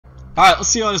Alright, let's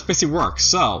see how this basically works.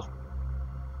 So,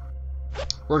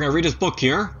 we're gonna read this book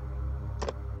here.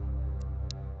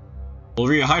 We'll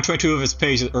read 122 of his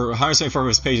pages, or 174 of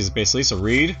his pages, basically. So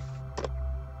read.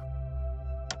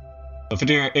 So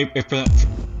 58%.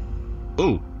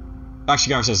 Ooh, actually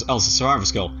got ourselves a survivor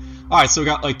skill. All right, so we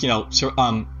got like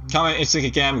combat instinct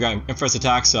again. We got infrared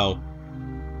attack. So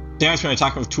damage when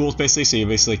attacking with tools, basically. So you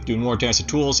basically do more damage to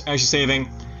tools. Energy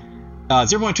saving.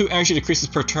 0.2 energy decreases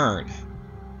per turn.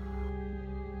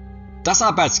 That's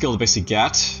not a bad skill to basically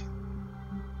get.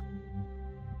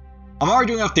 I'm already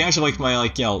doing enough damage to like my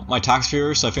my attack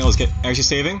sphere, so I think I'll just get energy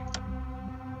saving.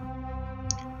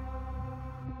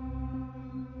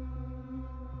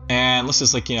 And let's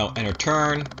just enter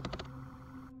turn.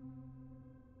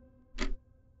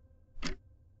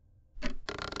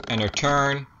 Enter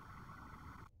turn.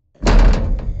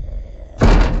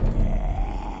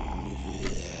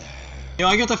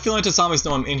 I get the feeling that zombies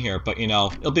know I'm in here, but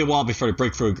it'll be a while before they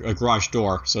break through a garage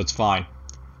door, so it's fine.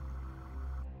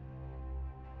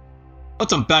 Let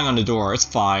them bang on the door, it's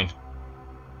fine.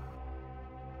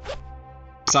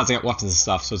 Besides, I got weapons and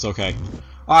stuff, so it's okay.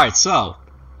 Alright, so,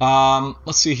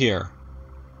 let's see here.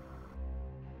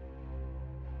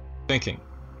 Thinking.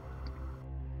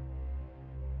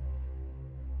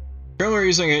 Currently we're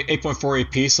using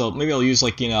 8.4 AP, so maybe I'll use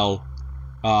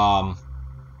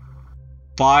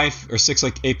 5 or 6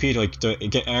 AP to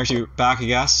get energy back, I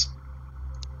guess.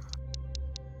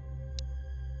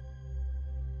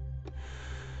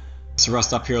 Let's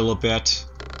rest up here a little bit.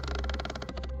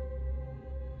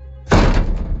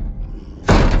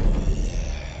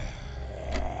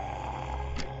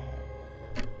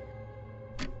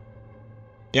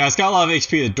 Yeah, it's got a lot of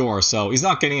HP at the door, so he's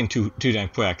not getting in too damn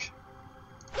quick.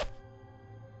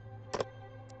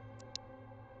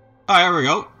 Alright, there we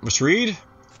go. Let's read.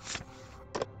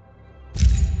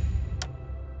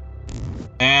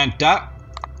 And that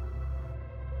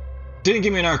didn't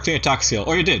give me another clean attack skill.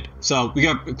 Or you did. So we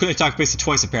got clean attack basically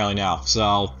twice apparently now.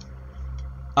 So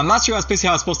I'm not sure that's basically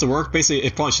how it's supposed to work. Basically,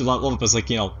 it probably should level up as an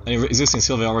existing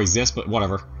skill that already exists, but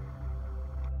whatever.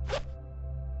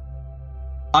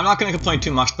 I'm not gonna complain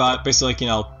too much about it. Basically,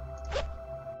 I'm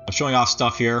showing off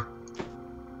stuff here.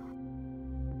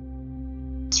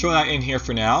 Let's throw that in here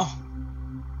for now.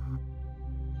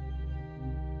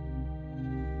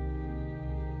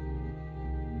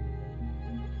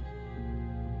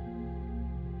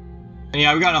 And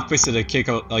yeah, we got enough basically to kick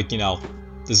out,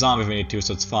 the zombie if we need to,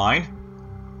 so it's fine.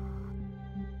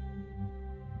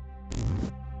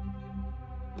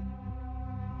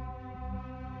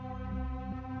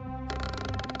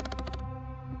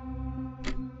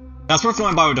 Now it's worth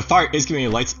knowing about the fire is giving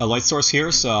me a light source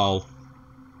here, so.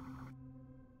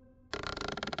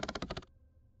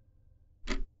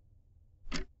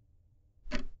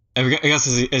 I guess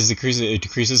as it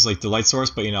decreases the light source,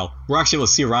 but we're actually able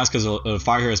to see around because of the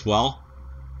fire here as well,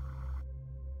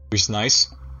 which is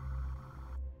nice.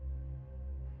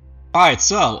 All right,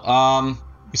 so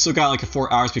we still got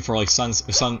 4 hours before sunrise,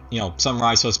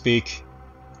 so to speak.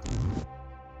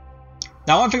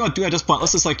 Now one thing I'll do at this point,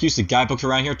 let's just use the guidebooks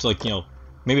around here to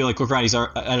maybe look around these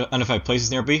identified places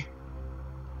nearby.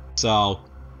 So.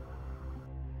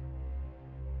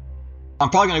 I'm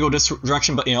probably gonna go this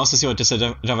direction, but let's just see what this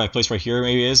identified place right here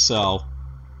maybe is. So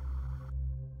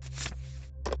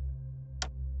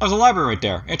there's a library right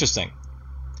there. Interesting.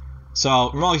 So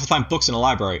we're more likely to find books in a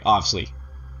library, obviously.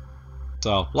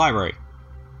 So library.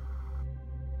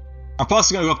 I'm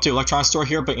probably gonna go up to the electronics store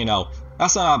here, but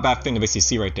that's not a bad thing to basically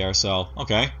see right there. So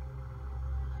okay.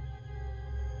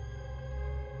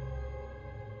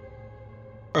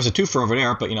 There's a twofer over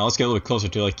there, but let's get a little bit closer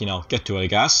to get to it, I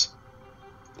guess.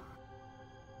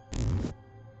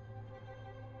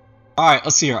 Alright,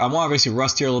 let's see here. I want to basically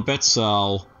rest here a little bit,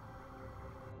 so.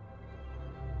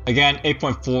 Again,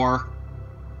 8.4.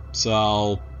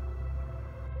 So.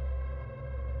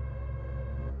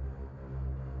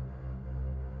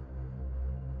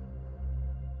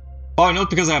 Oh, I know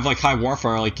because I have high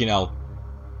warfare,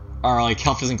 our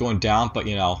health isn't going down, but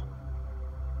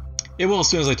it will as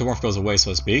soon as the warmth goes away,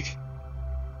 so to speak.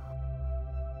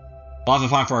 I'll have to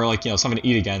find for something to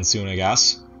eat again soon, I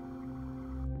guess.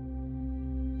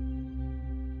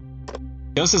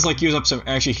 Let's just use up some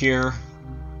energy here.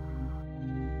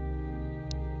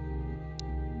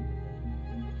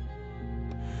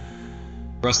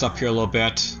 Rest up here a little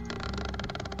bit.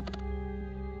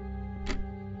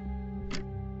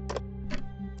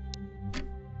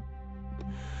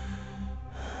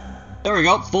 There we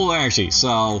go, full energy.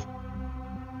 So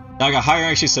now I got higher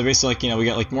energy, so basically we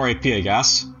get more AP, I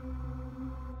guess.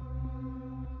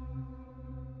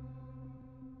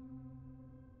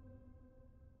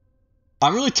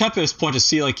 I'm really tempted at this point to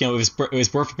see, like, you know, if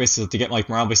it's worth it basically to get, like,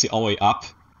 morale basically all the way up.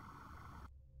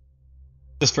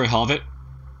 Just for the hell of it.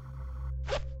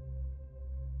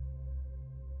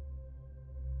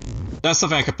 That's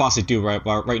something I could possibly do right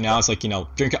now. It's like, you know,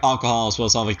 drink alcohol as well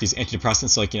as all like these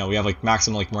antidepressants. Like, you know, we have like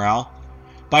maximum like morale.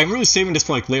 But I'm really saving this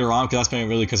for like later on because that's been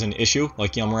really because of an issue,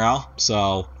 like, you know, morale.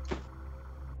 So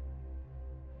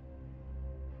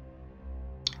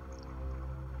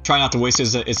try not to waste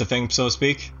it is a thing, so to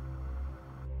speak.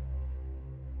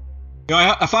 You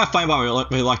know, I find funny about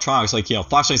with electronics, like, you know,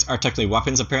 flashlights aren't technically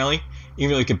weapons apparently.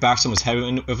 Even though you could bash someone's head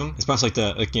with them, especially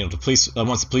like you know, the police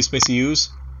ones the police basically use.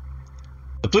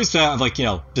 The police have, like, you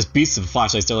know, just beasts of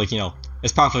flashlights. They're like, you know,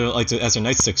 as powerful like as their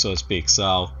nightstick, so to speak.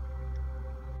 So,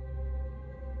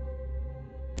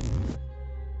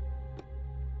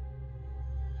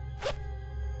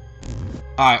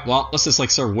 alright, well, let's just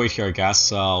like sort of wait here, I guess.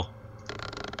 So,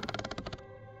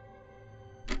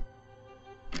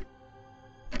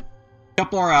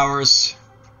 couple more hours.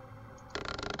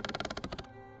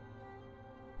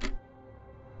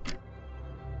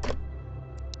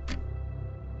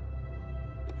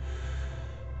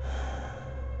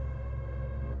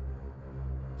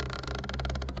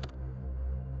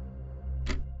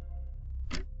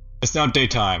 It's now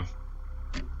daytime.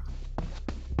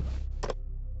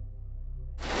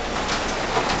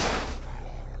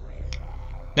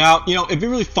 Now, you know, it'd be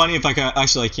really funny if I could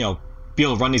actually, like, you know, be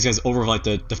able to run these guys over like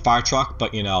the fire truck,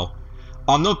 but, you know,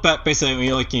 I'll note that basically when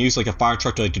you like you use like a fire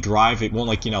truck to drive, it won't,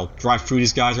 like, you know, drive through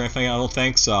these guys or anything, I don't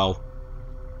think. So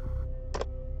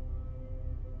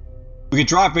we could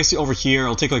drive basically over here.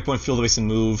 It'll take like one field base and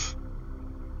move.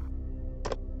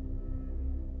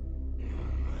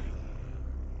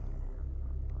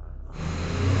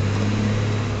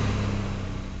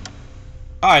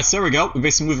 Alright, so there we go. We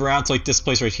basically move around to like this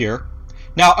place right here.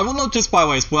 Now, I will note this by the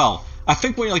way as well. I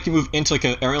think when you move into like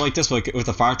an area like this, like with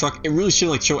a fire truck, it really should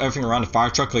like show everything around the fire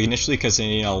truck like initially, because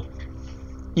you know,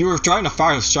 you were driving a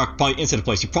fire truck probably into the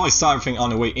place. You probably saw everything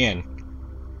on the way in.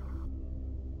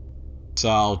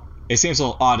 So it seems a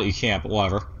little odd that you can't, but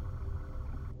whatever.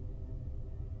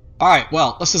 Alright,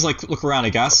 well, let's just like look around, I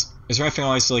guess. Is there anything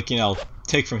else to like, you know,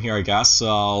 take from here, I guess?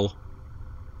 So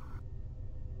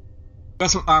got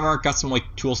some armor, got some like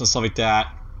tools and stuff like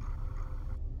that.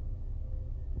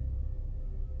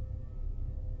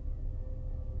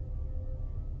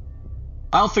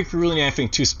 I don't think we really need anything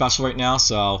too special right now,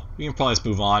 so we can probably just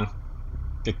move on.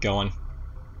 Get going.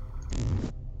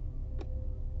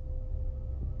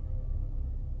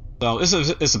 So this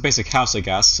is a basic house, I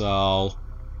guess, so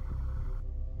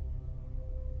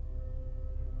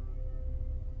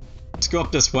let's go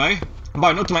up this way. But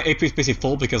I note that my AP is basically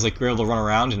full because like we're able to run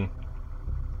around and,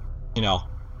 you know.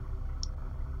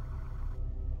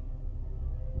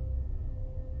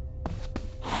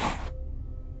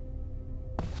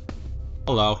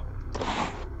 Hello.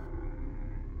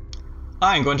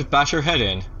 I'm going to bash your head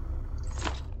in.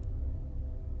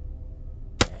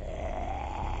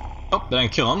 Oh, that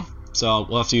didn't kill him. So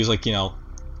we'll have to use like, you know,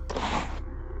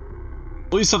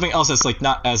 we'll use something else that's like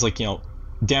not as like, you know,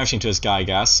 damaging to this guy, I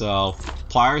guess. So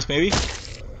pliers maybe.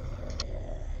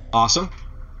 Awesome.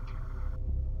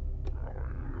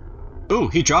 Ooh,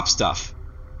 he dropped stuff.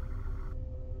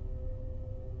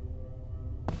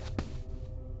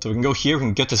 So we can go here, we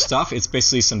can get the stuff. It's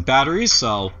basically some batteries,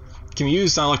 so can be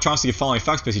used on electronics to get following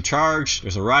effects, basically charged.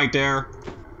 There's a rag there.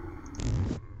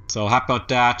 So how about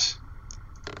that?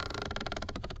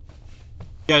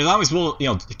 Yeah, they always will, you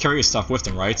know, carry your stuff with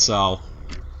them, right? So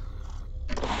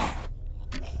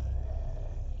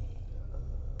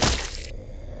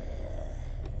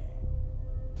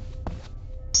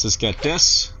let's just get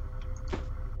this.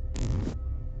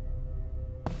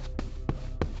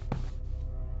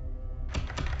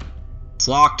 It's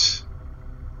locked.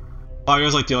 Oh,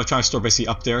 there's like the electronics store basically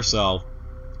up there, so.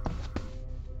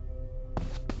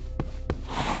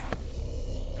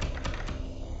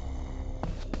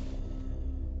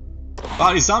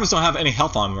 Oh, these zombies don't have any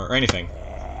health on them or anything.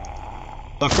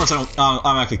 But of course I don't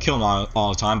automatically kill them all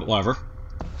the time, but whatever.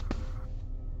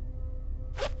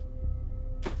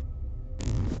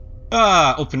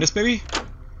 Open this maybe?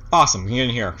 Awesome, we can get in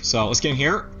here. So let's get in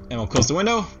here, and we'll close the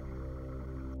window.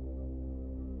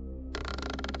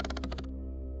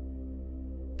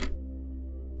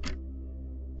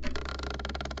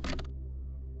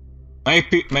 My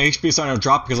HP is starting to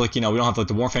drop because, like, you know, we don't have like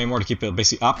the warmth anymore to keep it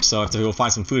basically up, so I have to go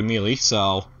find some food immediately.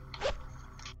 So,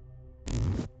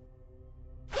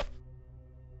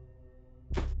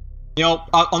 you know,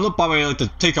 I'll note by the way, like the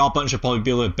take all button should probably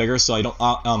be a little bit bigger, so I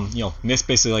don't you know, miss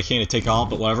basically like hitting the take all,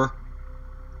 but whatever.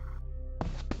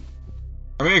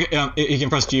 Or maybe you can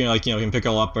press G and like, you can pick it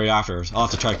all up right after. I'll have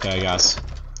to check that, I guess.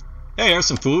 Hey, there's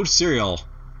some food, cereal.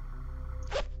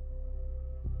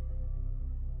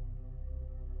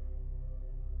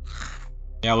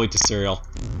 Yeah, I'll eat the cereal.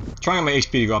 Trying to get my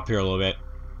HP to go up here a little bit.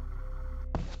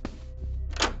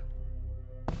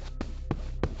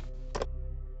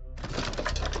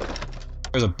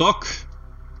 There's a book.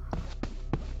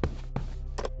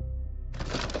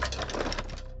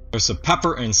 There's some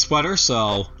pepper and sweater,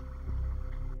 so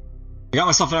I got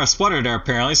myself another sweater there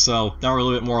apparently, so now we're a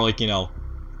little bit more like,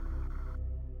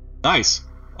 nice.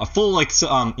 A full like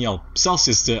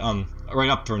Celsius to right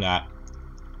up from that.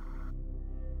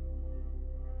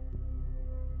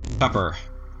 Pepper.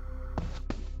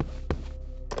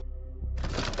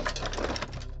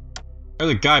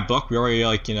 There's a guidebook. We already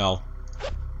like, know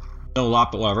a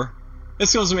lot, but whatever.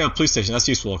 This goes to me on a police station. That's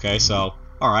useful, okay? So,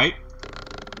 alright.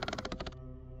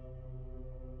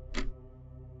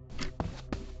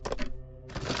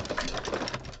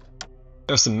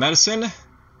 There's some medicine.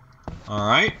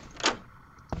 Alright.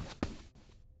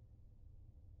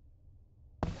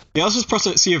 Yeah, let's just press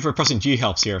it, see if we're pressing G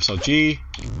helps here. So, G.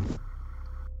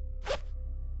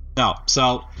 No.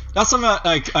 So, that's something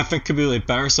that I think could be like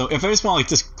better. So, if I just want to like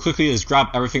just quickly just grab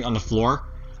everything on the floor,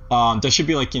 there should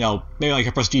be like, maybe like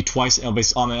I press G twice and it'll be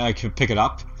on and I can pick it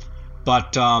up.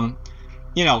 But,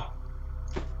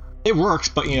 it works,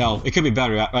 but, it could be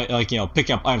better at, right? Like,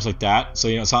 picking up items like that. So,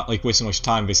 it's not like wasting much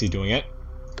time basically doing it.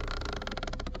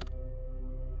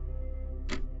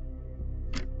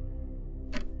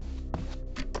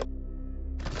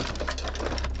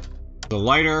 The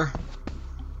lighter.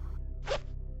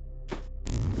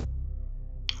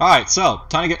 Alright, so,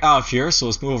 time to get out of here. So,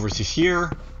 let's move over to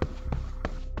here.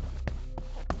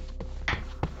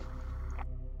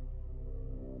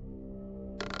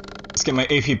 Let's get my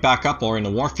AP back up while we're in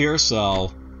the warmth here,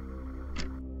 so...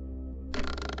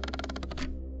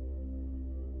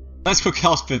 Nice quick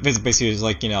health visit basically is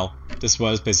like, this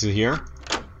was basically here.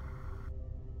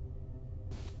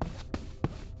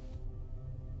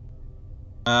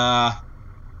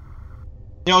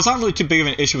 It's not really too big of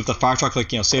an issue with the fire truck, like,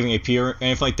 saving AP or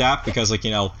anything like that, because, like,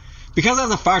 because I have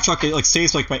the fire truck, it, like,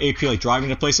 saves, like, my AP, like, driving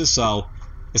to places, so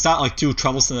it's not, like, too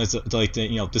troublesome to like,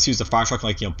 just use the fire truck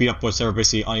and, like, beat up whatever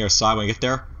basically on your side when you get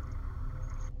there.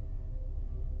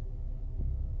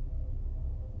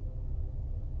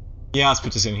 Yeah, let's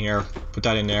put this in here. Put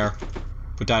that in there.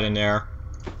 Put that in there.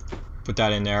 Put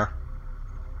that in there.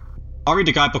 I'll read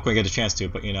the guidebook when I get a chance to,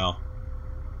 but,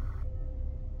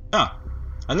 Huh.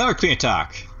 Another clean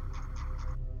attack.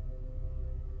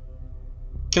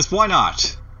 Because why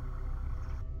not?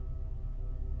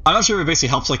 I'm not sure if it basically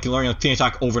helps like learning a clean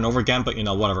attack over and over again, but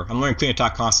whatever. I'm learning clean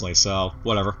attack constantly, so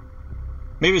whatever.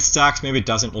 Maybe it stacks, maybe it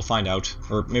doesn't, we'll find out.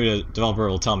 Or maybe the developer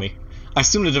will tell me. I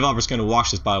assume the developer's going to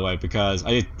watch this, by the way, because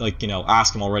I did, like,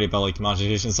 ask him already about, like,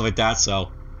 monetization and stuff like that,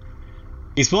 so...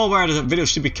 He's well aware that the video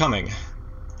should be coming.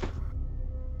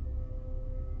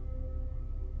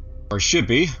 Or should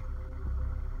be.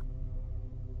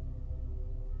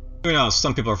 Who knows,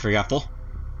 some people are forgetful.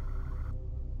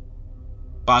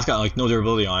 Wow, it's got like no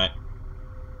durability on it.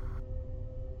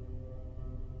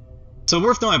 So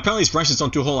worth knowing, apparently these wrenches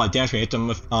don't do a whole lot of damage when you hit them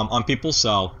with, on people,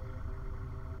 so...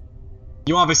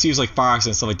 You want to obviously use like fire axes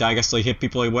and stuff like that, I guess, to like, hit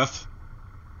people like, with.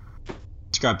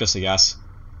 Let's grab this, I guess.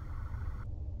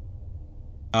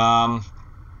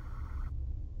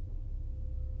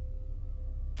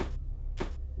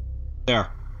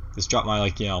 There. Just drop my,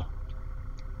 like,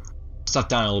 stuff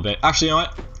down a little bit. Actually, you know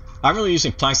what? I'm really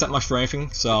using planks that much for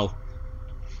anything, so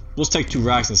we'll just take 2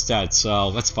 rags instead, so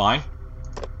that's fine.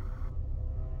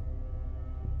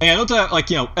 And I know that,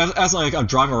 like, as like I'm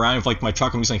driving around with like my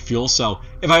truck, I'm using like, fuel. So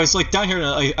if I was like down here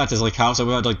at this like house, I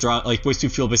would have like drive like waste 2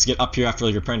 fuel basically get up here after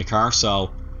like repairing the car.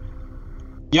 So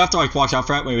you have to like watch out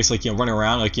for that when it's like running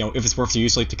around, like if it's worth the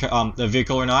use like the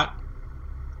vehicle or not.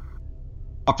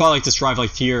 I'll probably like just drive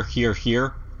like here, here,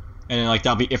 here, and then like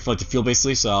that'll be it for like the fuel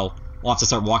basically. So we'll have to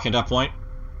start walking at that point.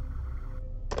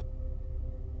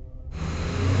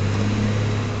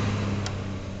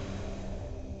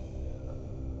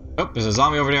 Oh, there's a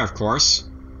zombie over there, of course.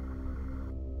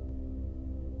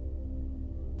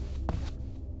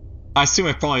 I assume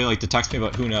it probably like detects me,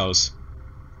 but who knows?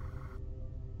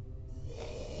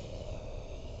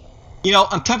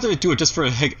 I'm tempted to do it just for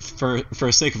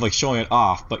the sake of like showing it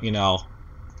off, but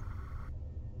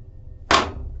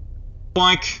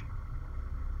boink.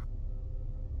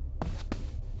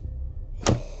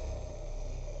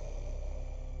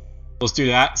 Let's do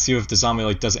that. See if the zombie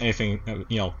like does anything,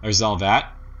 resolve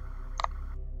that.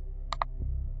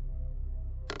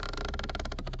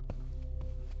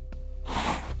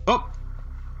 Oh.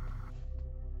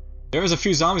 There's a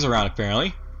few zombies around,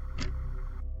 apparently.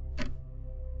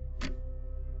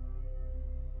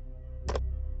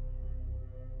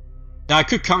 Now, I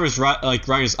could cover his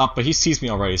Riders up, but he sees me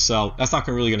already, so that's not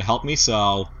really gonna help me,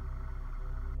 so...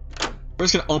 We're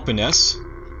just gonna open this.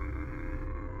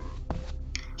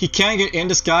 He can get in,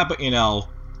 this guy, but, you know...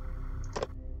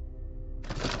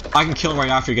 I can kill him right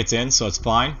after he gets in, so it's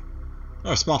fine.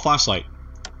 Oh, a small flashlight.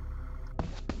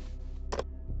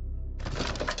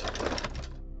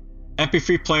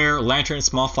 MP3 player, lantern,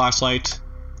 small flashlight.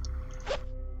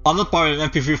 On the part, an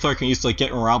MP3 player can use to, like,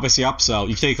 get around basically up, so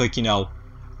you take, like,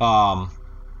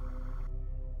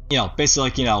 basically,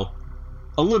 like,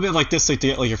 a little bit like this, like, to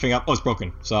get, like, your finger up. Oh, it's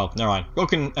broken, so, never mind.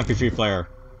 Broken MP3 player.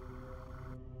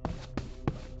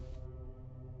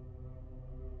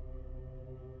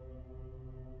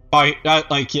 That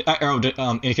arrow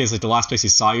indicates, like, the last place he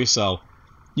saw you, so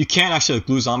you can actually, like,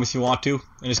 glue zombies if you want to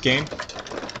in this game.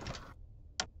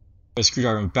 A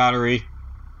screwdriver and battery.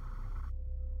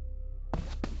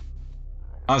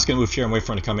 I'm just gonna move here and wait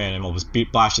for him to come in, and we'll just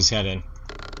blast his head in.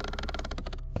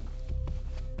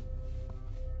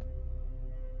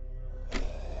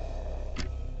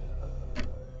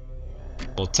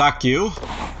 We'll attack you.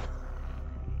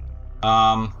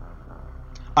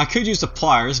 I could use the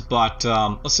pliers, but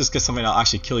let's just get something that'll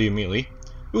actually kill you immediately.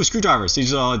 Ooh, screwdrivers.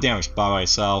 These are damaged, by the way,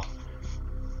 so...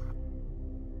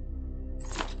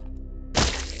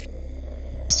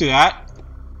 Let's do that.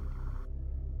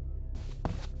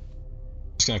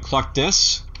 Just gonna collect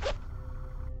this.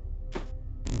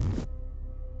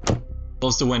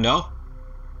 Close the window.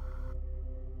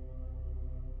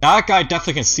 Now that guy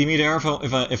definitely can see me there if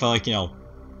I like,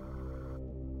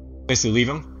 basically leave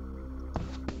him.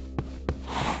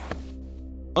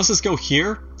 Let's just go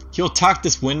here. He'll attack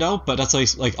this window, but that's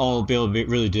like all I'll be able to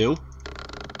really do.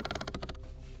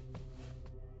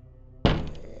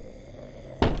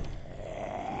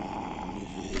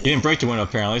 He didn't break the window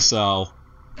apparently, so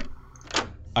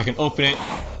I can open it.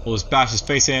 We'll just bash his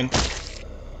face in.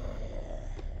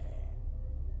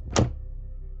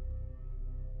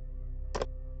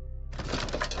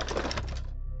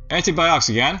 Antibiotics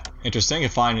again. Interesting. You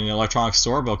find in an electronics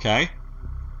store, but okay.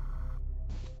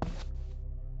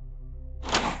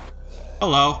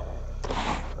 Hello.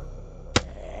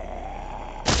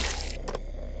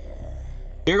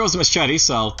 Here goes the machete,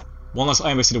 so one less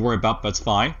item to worry about, but it's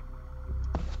fine.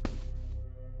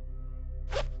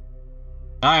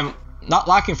 I'm not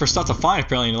lacking for stuff to find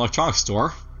apparently in an electronics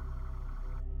store.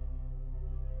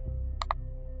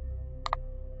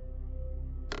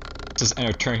 Just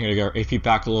enter turn here to get our AP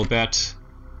back a little bit.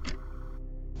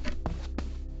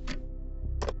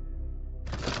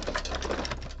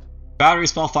 Battery,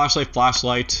 small flashlight,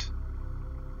 flashlight.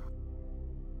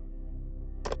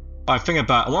 I think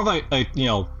about it. I wonder if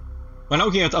when I'm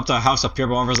looking up to the house up here,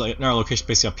 but I wonder if there's like another location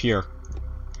basically up here.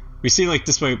 We see like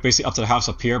this way basically up to the house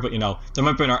up here, but there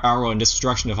might be an arrow in this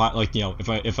direction if I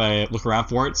if I look around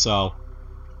for it, so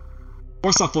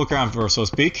more stuff to look around for, so to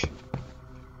speak.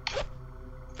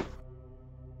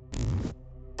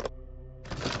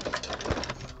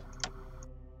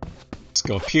 Let's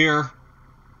go up here.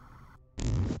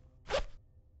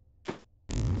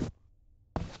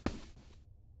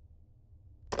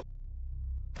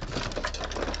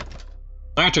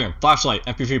 Lantern, flashlight,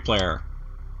 MP3 player.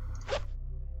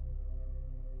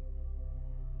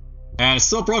 And it's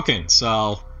still broken,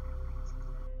 so...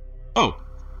 Oh!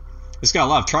 It's got a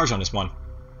lot of charge on this one.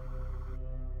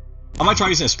 I might try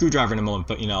using a screwdriver in a moment,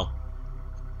 but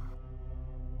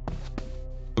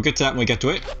We'll get to that when we get to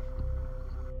it.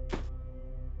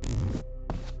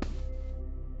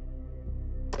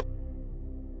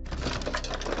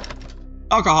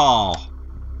 Alcohol!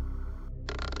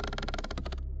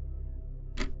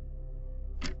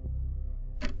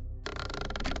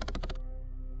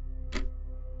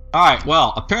 Alright,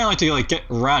 well, apparently to like get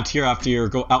around here after you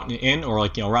go out and in, or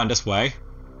like, around this way.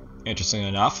 Interesting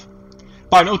enough.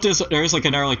 But I noticed there is like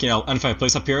another undefined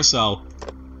place up here, so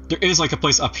there is like a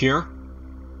place up here.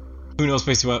 Who knows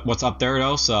basically what's up there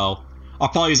though, so I'll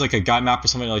probably use like a guide map or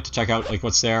something like to check out like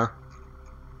what's there.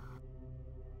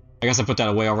 I guess I put that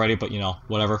away already, but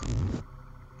whatever.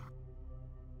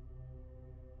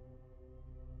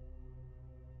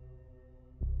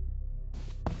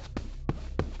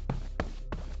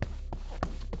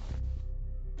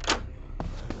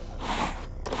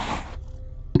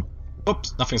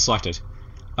 Oops, nothing selected.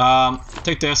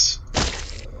 Take this.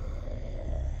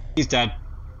 He's dead.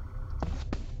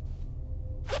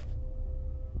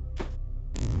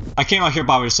 I came out here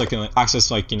by just like access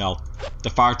the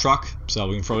fire truck, so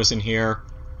we can throw this in here.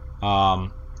 We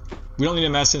don't need a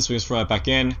medicine, so we just throw it back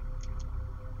in.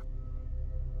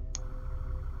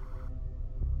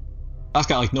 That's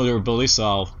got like no durability,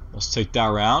 so let's take that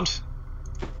around.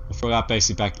 We'll throw that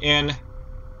basically back in.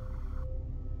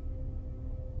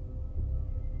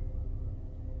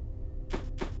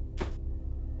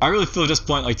 I really feel at this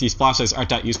point like these flashlights aren't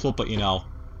that useful, but you know,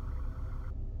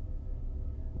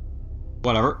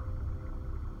 whatever.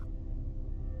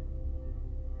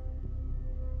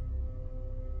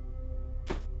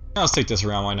 Now let's take this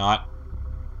around, why not?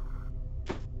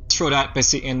 Let's throw that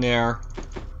basically in there.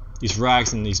 These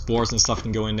rags and these boards and stuff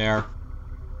can go in there.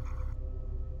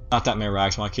 Not that many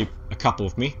rags, I want to keep a couple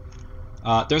with me.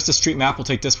 There's the street map, we'll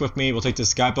take this with me, we'll take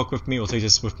this guidebook with me, we'll take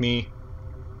this with me.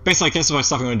 Basically, like, this is what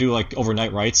stuff I'm going to do like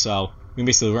overnight, right? So, we can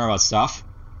basically learn about stuff.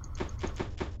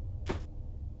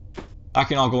 I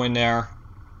can all go in there.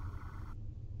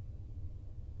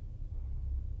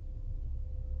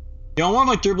 You know, I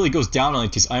wonder if like durability goes down on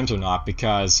like these items or not,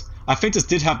 because I think this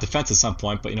did have defense at some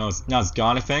point, but you know, now it's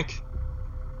gone, I think.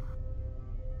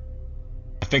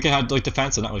 I think it had like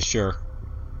defense, I'm not really sure.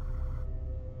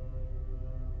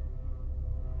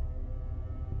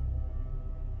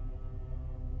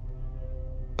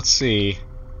 Let's see.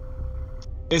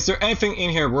 Is there anything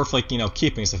in here worth like, you know,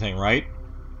 keeping is the thing, right?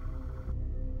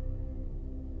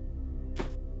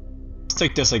 Let's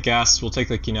take this, I guess. We'll take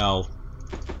like, you know,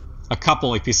 a couple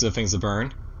like pieces of things to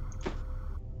burn.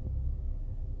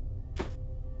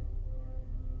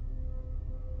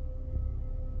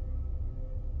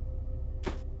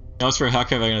 You know, it's for a heck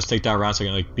of it, I'm gonna just take that around so I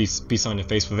can like beat someone in the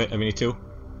face with it if I need to.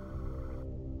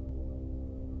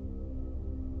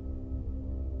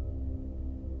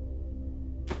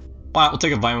 Alright, we'll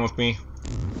take a vitamin with me.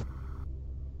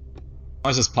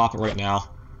 Let's just pop it right now.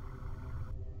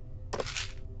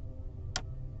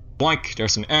 Boink,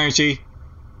 there's some energy.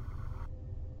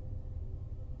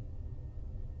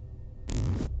 You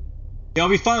know,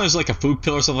 it'd be fun if there's like a food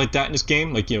pill or something like that in this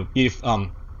game. Like, you know, eat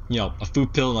a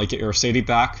food pill and like get your sanity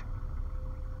back.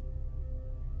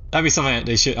 That'd be something that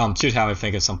they should have, I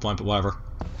think, at some point, but whatever.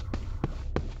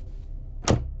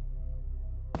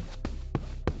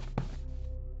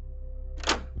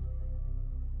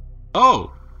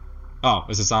 Oh! Oh,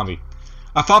 it's a zombie.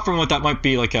 I thought for a moment that might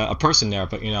be like a person there,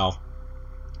 but you know,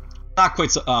 not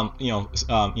quite,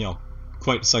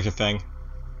 quite such a thing.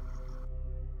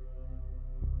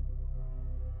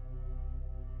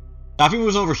 Now, if he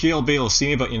moves over here, he'll be able to see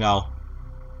me, but you know,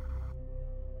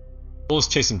 we'll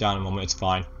just chase him down in a moment, it's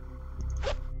fine.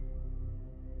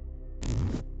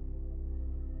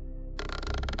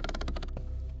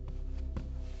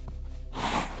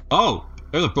 Oh!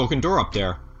 There's a broken door up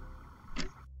there.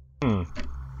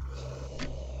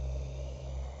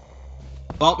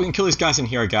 Well, we can kill these guys in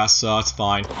here, I guess, so that's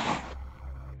fine.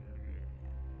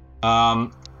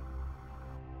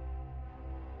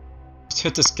 Let's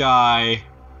hit this guy.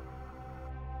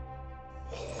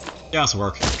 Yeah, this will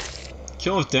work.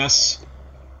 Kill with this.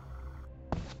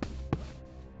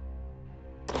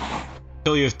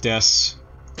 Kill you with this.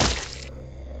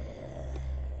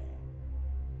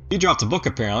 He dropped a book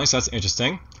apparently, so that's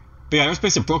interesting. But yeah, there's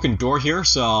basically a broken door here,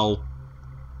 so...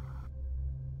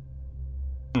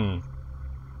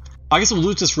 I guess we'll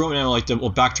loot this room and then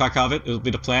we'll backtrack out of it. It'll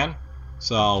be the plan.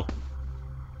 So...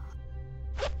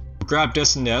 we'll grab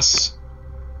this and this.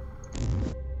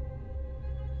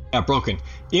 Yeah, broken.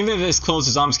 Even if it is closed,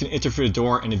 the zombies can enter through the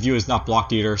door, and the view is not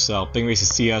blocked either, so they can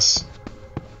basically see us.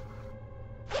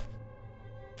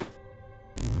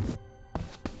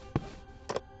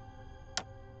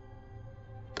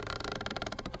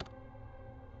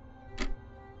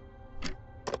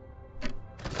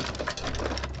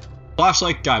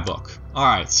 Flashlight guidebook.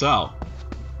 Alright, so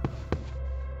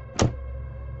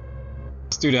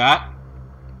let's do that.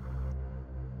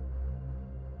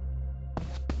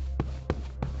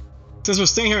 Since we're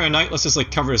staying here at night, let's just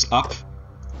like cover this up.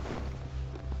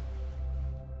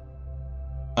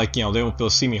 Like, you know, they won't be able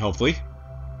to see me, hopefully.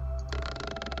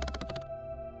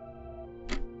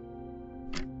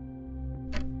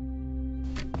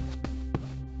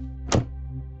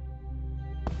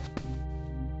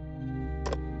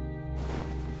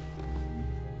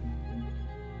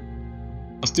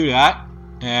 Let's do that,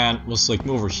 and we'll just like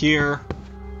move over here.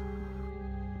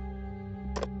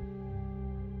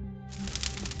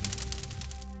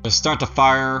 Let's start the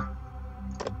fire.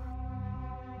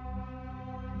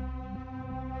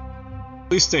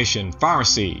 Police station,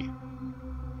 pharmacy.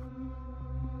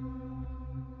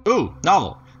 Ooh,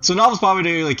 novel. So novels probably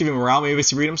they like give you morale, maybe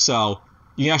to read them, so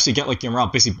you can actually get like your morale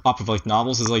basically up with like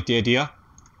novels is like the idea.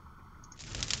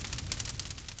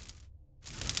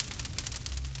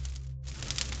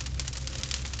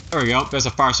 There we go, there's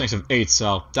a fire strength of 8,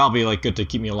 so that'll be like good to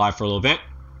keep me alive for a little bit.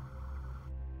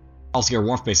 Also get our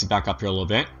warmth basically back up here a little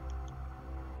bit.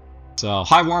 So,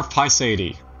 high warmth, high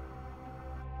satiety.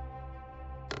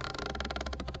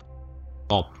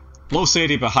 Well, low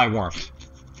satiety but high warmth.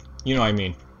 You know what I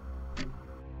mean.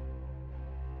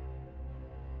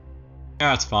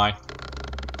 Yeah, that's fine.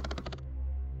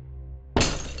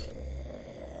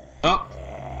 Oh!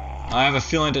 I have a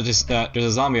feeling that there's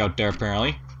a zombie out there,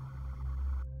 apparently.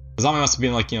 The zombie must have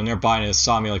been, like, nearby and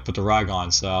saw me, like, put the rag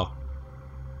on, so...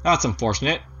 That's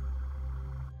unfortunate.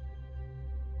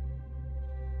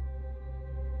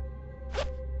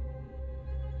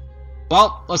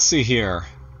 Well, let's see here.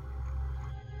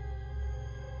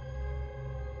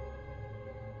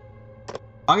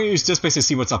 I'm gonna use this basically to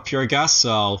see what's up here, I guess,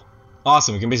 so...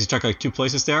 Awesome, we can basically check, like, 2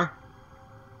 places there.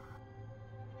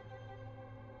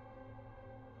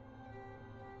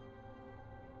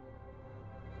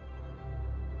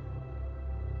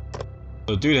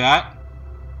 So do that.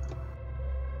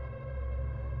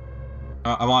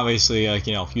 I want to basically, like,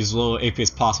 use as little AP as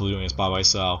possible doing this, by the way,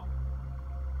 so...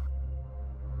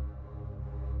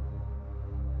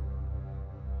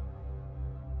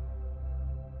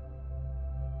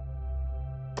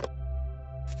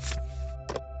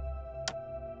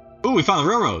 Ooh, we found the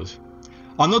railroad!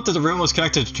 I'll note that the railroad is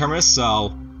connected to Terminus,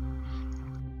 so...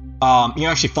 you can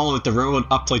actually follow the railroad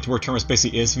up to, like, where Terminus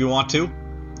basically is if you want to.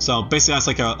 So, basically that's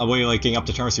like a way of, like, getting up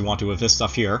to Terminus if you want to with this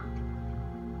stuff here.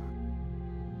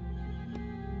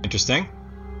 Interesting.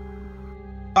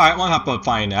 Alright, well, how about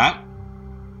finding that?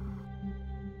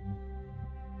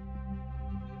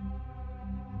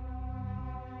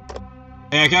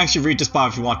 And I can actually read this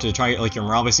spot if you want to try to get, like, your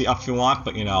morale basically up if you want,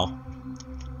 but,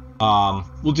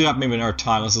 we'll do that maybe another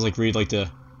time. Let's just, like, read, like, the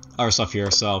other stuff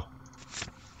here, so...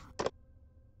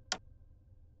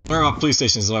 Where about police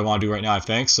stations is what I want to do right now, I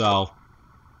think, so...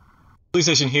 Police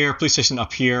station here, police station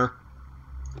up here.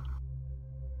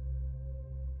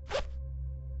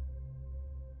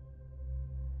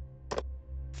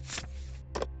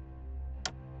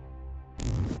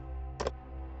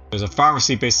 There's a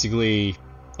pharmacy basically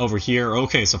over here.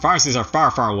 Okay, so pharmacies are far,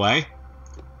 far away.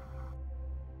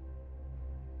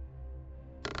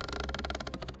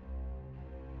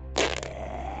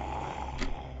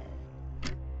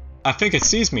 I think it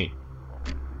sees me.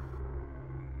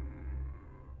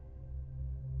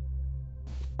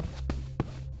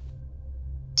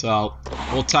 So,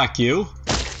 we'll attack you.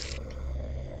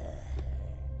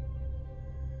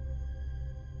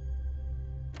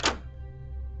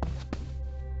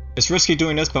 It's risky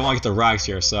doing this, but I want to get the rags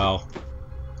here, so...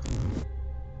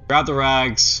 Grab the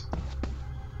rags,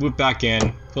 move back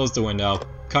in, close the window,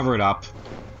 cover it up.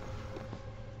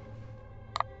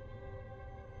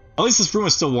 At least this room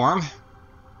is still warm.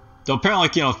 Though apparently,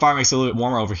 like, fire makes it a little bit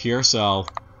warmer over here, so...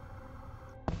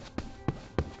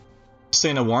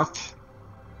 Stay in the warmth.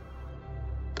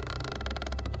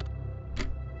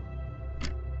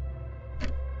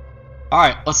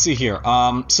 Alright, let's see here.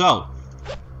 So...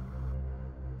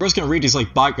 We're just gonna read these,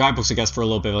 like, guidebooks, I guess, for a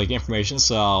little bit of, like, information,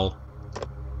 so...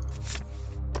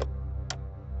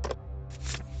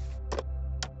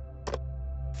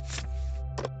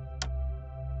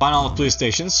 Find all the police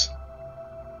stations.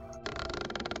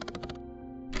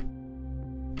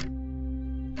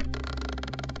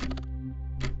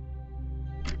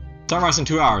 Sunrise in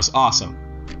 2 hours. Awesome.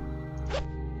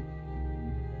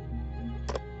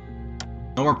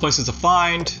 No more places to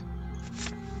find.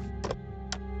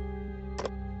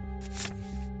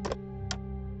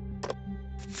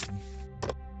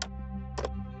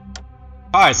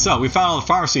 Alright, so we found all the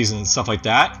pharmacies and stuff like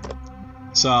that.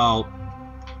 So,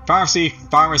 pharmacy,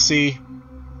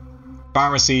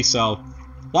 so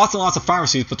lots and lots of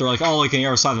pharmacies, but they're like all like on the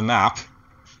other side of the map.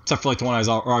 Except for like the one I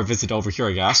already visited over here,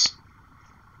 I guess.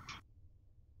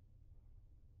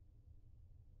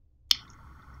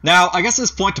 Now, I guess at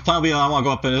this point the plan will be I want to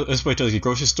go up this way to the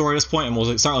grocery store at this point, and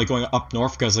we'll start like going up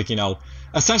north because, like,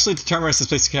 essentially the Terminus is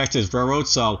basically connected to this railroad,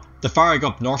 so the farther I go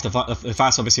up north, the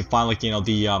faster I'll basically find, like, the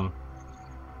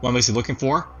what I'm basically looking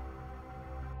for.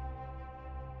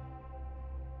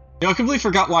 I completely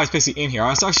forgot why I was basically in here. I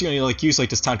was actually going to, like, use,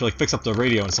 like, this time to, like, fix up the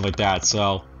radio and stuff like that,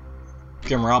 so...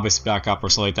 Get morale basically back up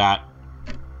or something like that.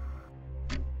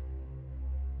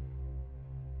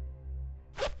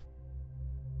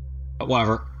 But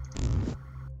whatever.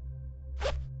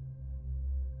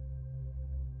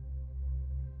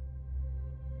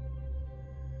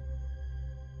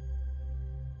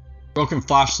 Broken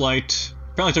flashlight.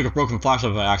 Apparently took a broken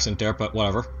flashlight by accident there, but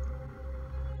whatever.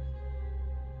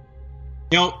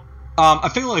 I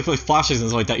think like flashlights and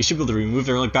stuff like that, you should be able to remove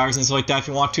their like batteries and stuff like that if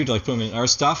you want to like put them in other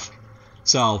stuff.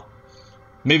 So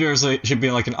maybe there's like should be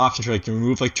like an option to like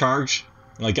remove like charge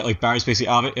and like get like batteries basically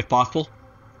out of it if possible.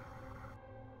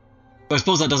 But I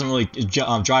suppose that doesn't really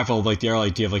drive all like the early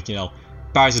idea of like, you know,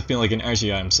 batteries just being like an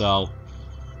energy item, so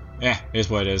it is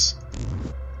what it is.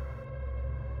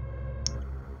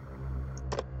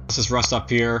 Let's just rest up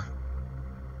here.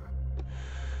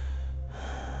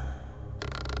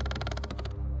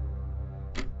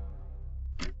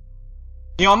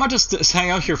 You know, I might just hang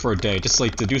out here for a day, just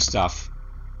like to do stuff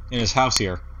in his house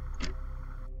here.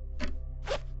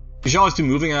 You should always be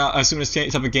moving as soon as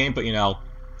this type of game, but you know,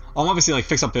 I'll obviously like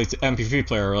fix up the MP3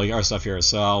 player or like our stuff here,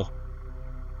 so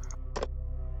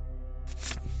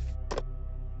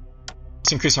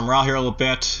let's increase our morale here a little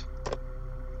bit.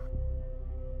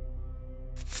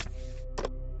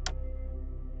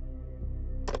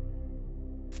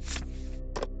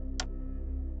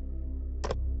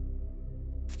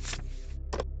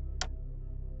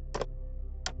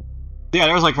 Yeah,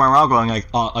 there's like my morale going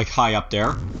like high up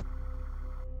there.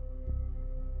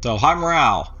 So high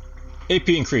morale, AP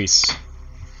increase.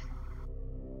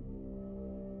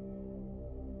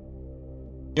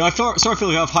 You know, I sort of feel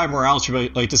like have high morale should really,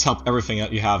 like just help everything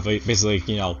that you have. Like, basically,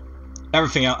 you know,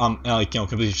 everything like you know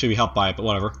completely should be helped by it, but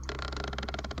whatever.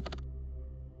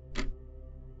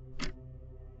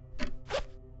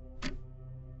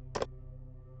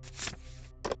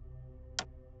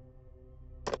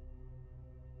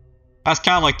 That's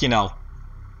kind of like, you know,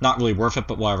 not really worth it,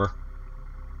 but whatever.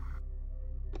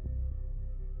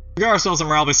 We got ourselves a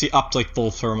morale basically up to like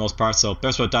full for the most part, so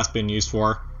that's what that's been used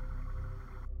for.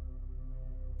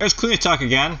 There's clean attack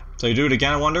again, so you do it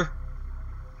again, I wonder?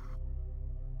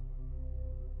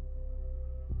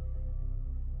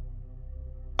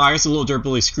 Alright, it's a little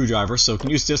durability screwdriver, so we can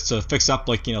use this to fix up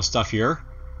like, you know, stuff here.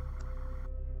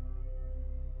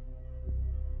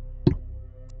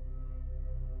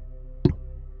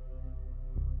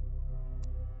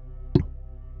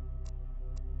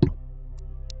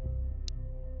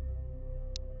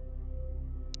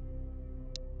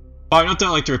 But I know that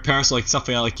like the repairs like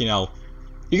something like, you know,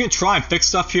 you can try and fix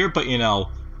stuff here, but you know,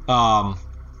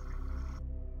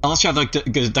 unless you have like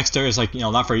good dexterity, it's like, you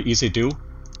know, not very easy to do.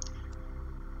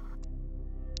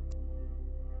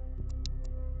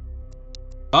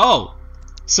 Oh,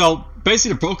 so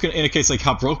basically the broken indicates like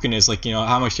how broken it is, like, you know,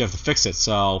 how much you have to fix it.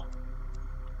 So,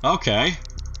 okay.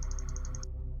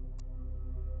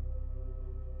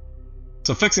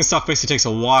 So fixing stuff basically takes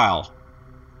a while.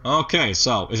 Okay,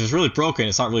 so if it's really broken,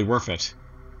 it's not really worth it.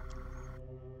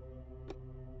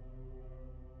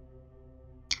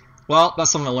 Well, that's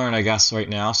something to learn, I guess, right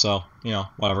now, so, you know,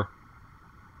 whatever.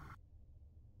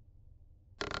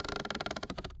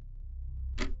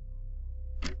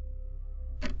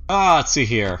 Let's see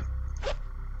here.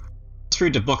 Let's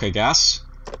read the book, I guess.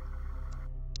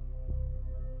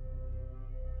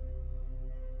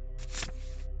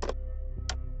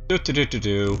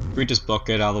 Read this book,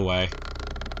 get out of the way.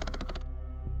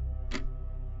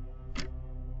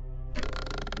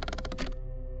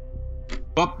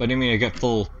 Oh, I didn't mean to get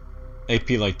full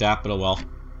AP like that, but oh well.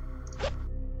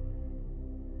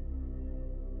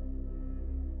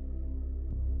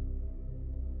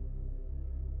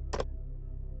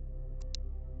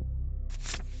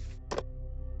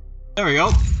 There we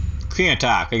go. Clean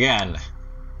attack again.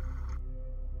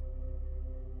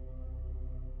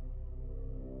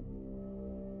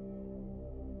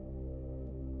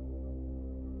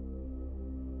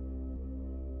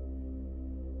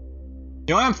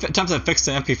 You know, I'm tempted to fix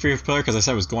the MP3 player because I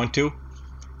said I was going to,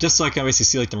 just so I can basically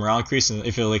see like the morale increase and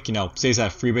if it like, you know, stays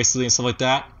at free basically and stuff like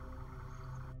that.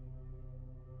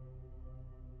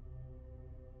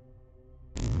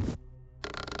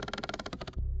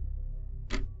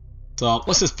 So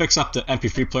let's just fix up the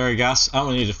MP3 player, I guess. I don't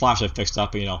really need the flashlight fixed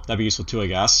up, but you know, that'd be useful too, I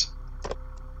guess.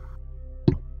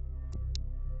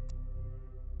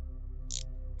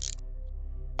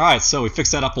 Alright, so we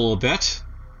fixed that up a little bit.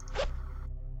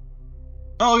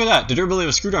 Oh, look at that! The durability of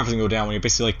a screwdriver can go down when you're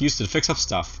basically like used to fix up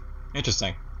stuff.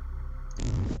 Interesting.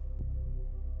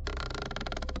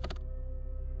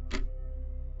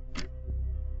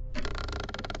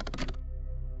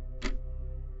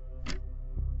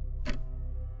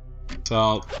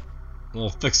 So we'll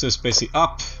fix this basically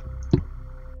up.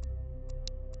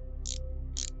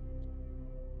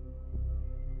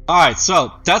 Alright,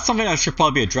 so that's something that should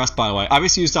probably be addressed, by the way. I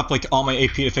obviously used up like all my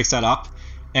AP to fix that up.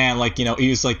 And like, you know, it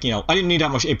used like, you know, I didn't need that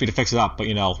much AP to fix it up, but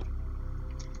you know.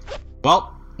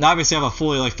 Well, now obviously I have a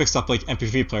fully like fixed up like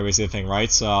MP3 player basically thing, right?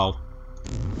 So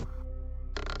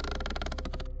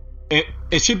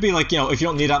it should be like, you know, if you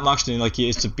don't need that much, then like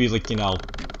it should be like, you know,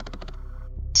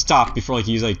 stop before like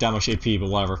you use like that much AP, but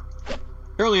whatever.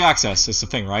 Early access is the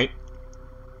thing, right?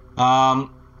 So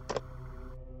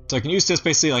I can use this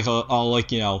basically like I'll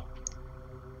like, you know,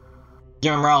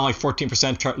 Give him around like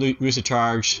 14% lucid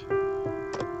charge.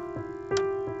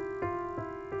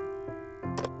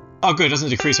 Oh good, it doesn't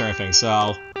decrease or anything,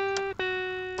 so...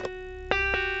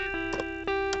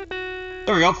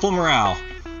 There we go, full morale.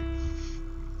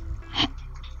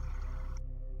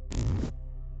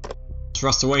 Let's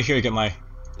rest away here to get my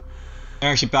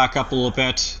energy back up a little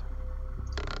bit.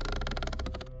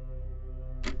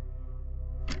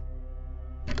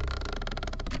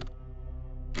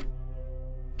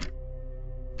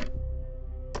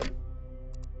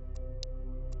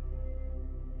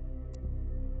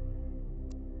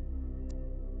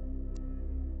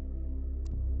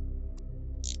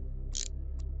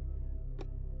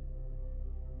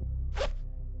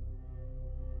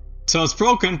 So it's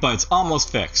broken, but it's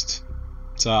almost fixed.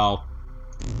 So...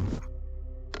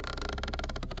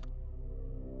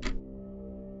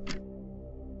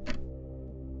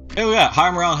 Hey, look at that!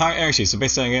 Higher morale and higher energy, so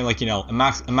basically I'm getting, like, you know, a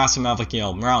massive amount of, like, you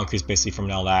know, morale increase basically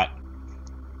from all that.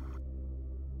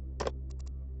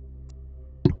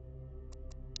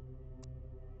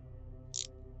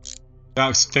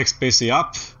 That's fixed basically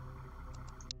up.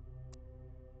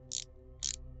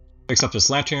 Fix up this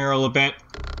lantern here a little bit.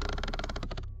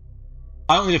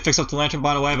 I don't need to fix up the lantern,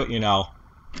 by the way, but you know.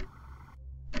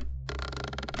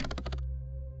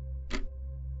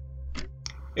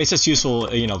 It's just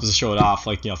useful, you know, just to show it off,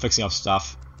 like, you know, fixing up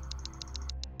stuff.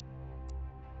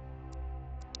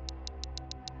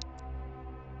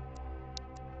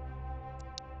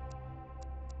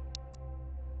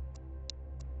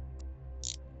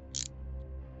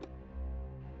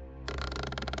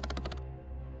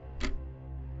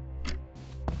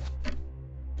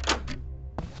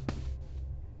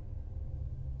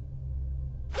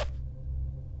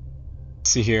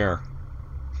 See here.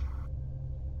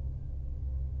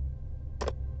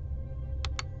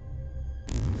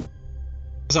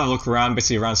 Just have a look around,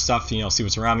 basically around stuff, you know, see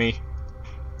what's around me.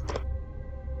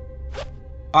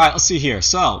 Alright, let's see here.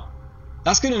 So,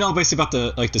 that's good to know basically about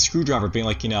the, like, the screwdriver being,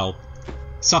 like, you know,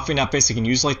 something that basically can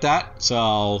use like that.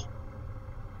 So,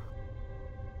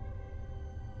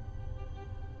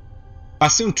 I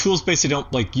assume tools basically don't,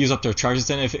 like, use up their charges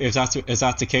then if that's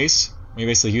the case. You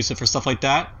basically use it for stuff like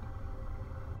that.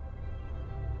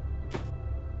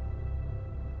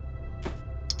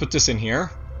 Put this in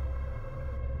here.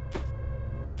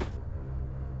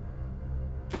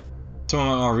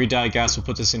 Someone will read that, I guess. We'll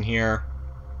put this in here.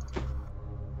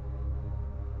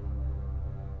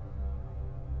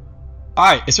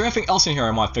 Alright, is there anything else in here I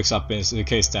want to fix up in the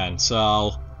case then?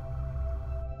 So...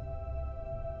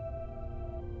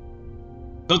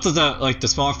 Note that the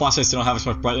smaller flashlights don't have as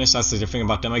much brightness, that's the thing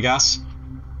about them, I guess.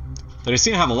 But they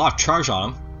seem to have a lot of charge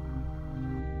on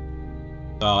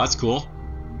them. So that's cool.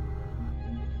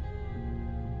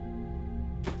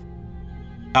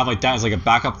 Have like that as like a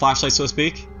backup flashlight, so to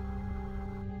speak.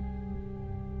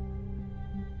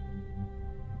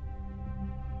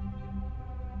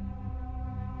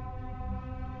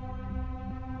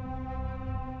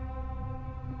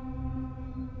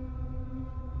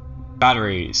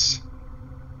 Batteries.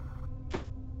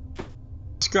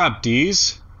 Let's grab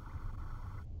these.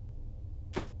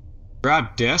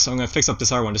 Grab this. I'm gonna fix up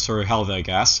this other one just for hell of it, I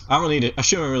guess. I don't really need it. I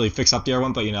shouldn't really fix up the other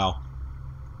one, but you know.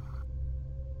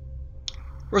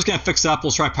 We're just gonna fix it up,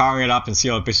 we'll try powering it up and see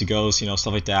how it basically goes, you know,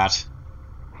 stuff like that.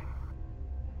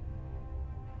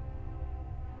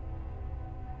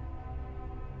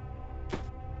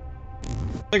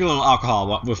 Take a little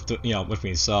alcohol with the, you know, with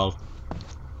me, so.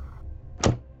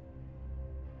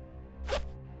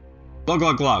 Glug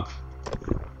glug glug.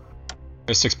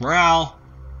 There's 6 morale.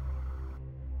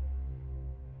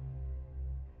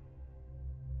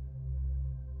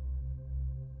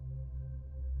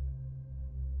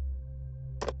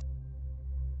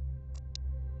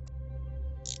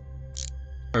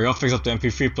 There we go, fix up the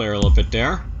MP3 player a little bit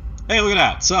there. Hey, look at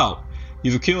that! So,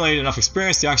 you've accumulated enough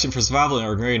experience, the action for survival in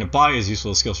ordinary in a body is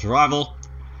useful skill survival.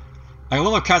 I can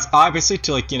level up Cat's eye basically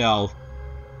to, like, you know...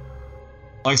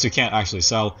 I guess we can't actually,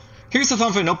 so... Here's the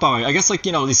fun for note, by the way. I guess, like,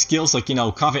 you know, these skills, like, you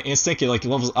know, Confident Instinct, it, like,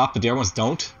 levels up, but the other ones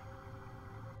don't.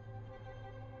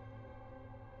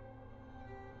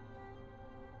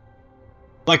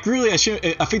 Like, really,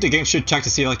 I think the game should check to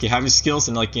see, like, you have these skills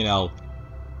and, like, you know...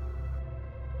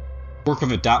 work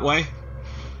with it that way.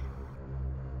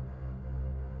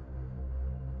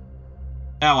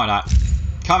 Yeah, why not?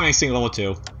 Confident Instinct level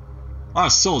 2. I'm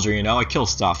a soldier, you know, I kill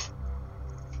stuff.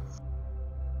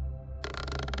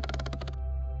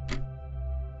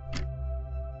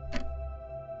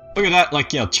 Look at that,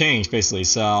 like, you know, change, basically,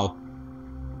 so...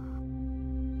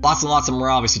 Lots and lots of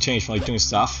morale, obviously, change from, like, doing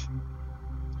stuff.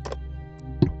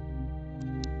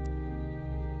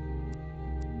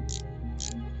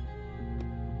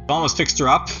 Almost fixed her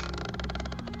up.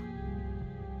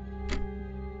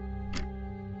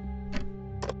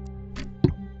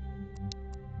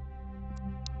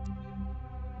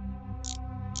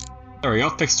 There we go,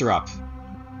 fixed her up.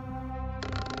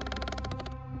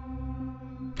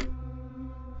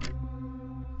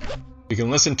 We can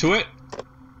listen to it.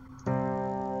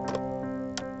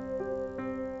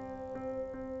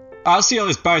 Let's see how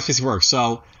this battery basically works.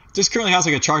 So, this currently has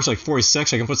like a charge like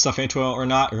 46. I can put stuff into it or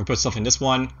not. I can put stuff in this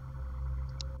one.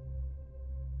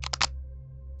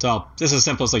 So, this is as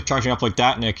simple as like charging up like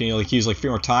that, and it can like use like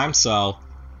 3 more times. So,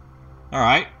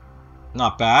 alright.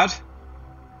 Not bad.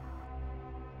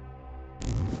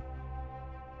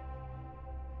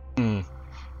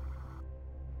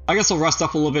 I guess I'll rust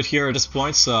up a little bit here at this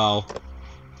point, so...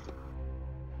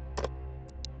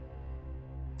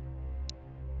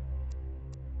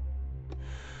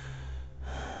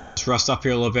 Let's rust up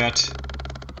here a little bit.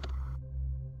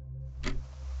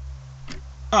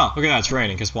 Oh, look at that, it's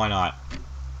raining, because why not?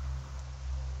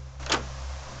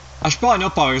 I should probably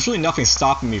note, by the way, there's really nothing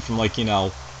stopping me from, like, you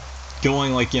know,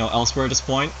 going, like, you know, elsewhere at this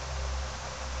point.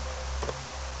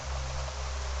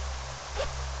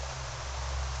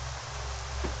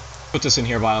 Put this in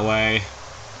here, by the way.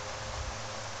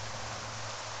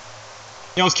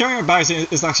 You know, carrying our bags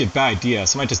is actually a bad idea,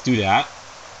 so I might just do that.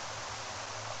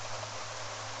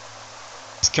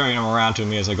 Just carrying them around to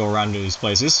me as I go around to these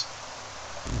places.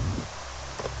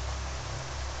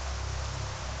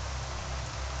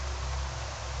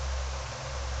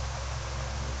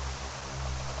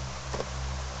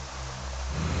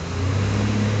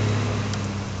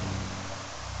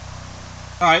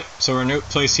 Alright, so we're in a new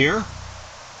place here.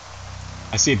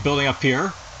 I see a building up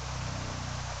here.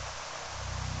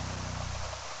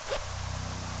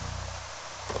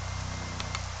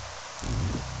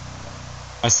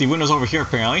 I see windows over here,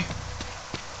 apparently.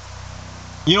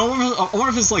 You know, I wonder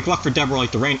if it's like Left 4 Dead where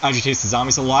like the rain agitates the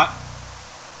zombies a lot.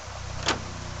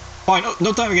 Oh,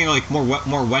 no time getting like more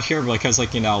wet here, because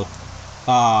like, you know,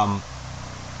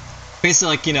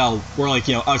 basically like, you know, we're like,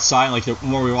 you know, outside, and like the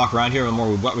more we walk around here, the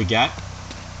more wet we get.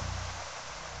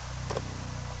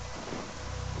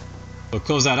 So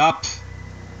close that up,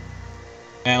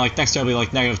 and like next time will be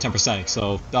like negative 10%,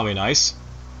 so that'll be nice.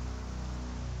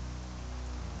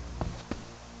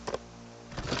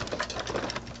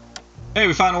 Hey,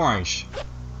 we found orange.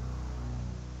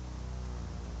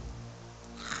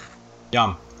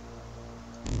 Yum.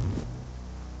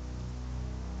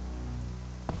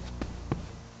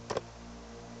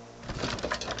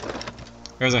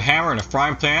 There's a hammer and a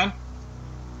frying pan.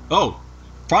 Oh,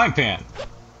 frying pan.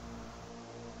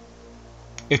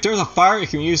 If there's a fire, it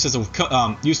can be used as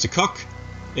a used to cook.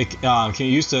 It can be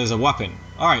used as a weapon.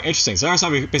 All right, interesting. So that's how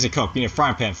we basically cook. You need a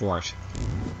frying pan for it.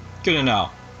 Good to know.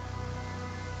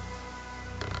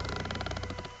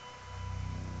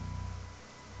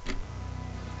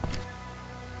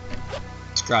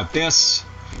 Let's grab this.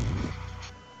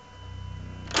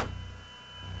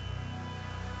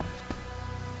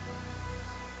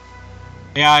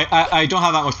 Yeah, I don't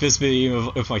have that much visibility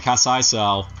with my cat's eye,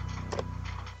 so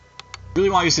really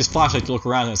want to use this flashlight to look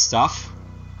around and stuff.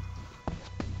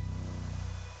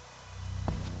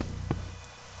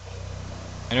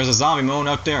 And there's a zombie moan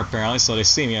out there apparently, so they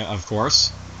see me, of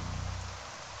course.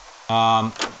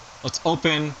 Let's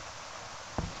open.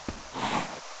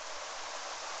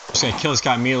 Just gonna kill this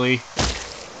guy immediately.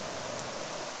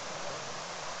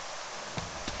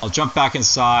 I'll jump back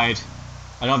inside.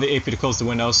 I don't have the AP to close the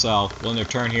window, so we'll end their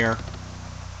turn here.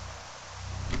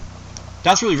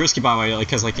 That's really risky, by the way,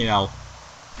 because, like, you know,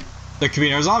 there could be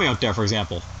another zombie out there, for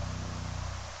example.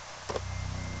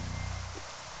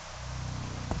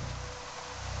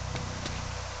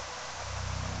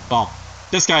 Well,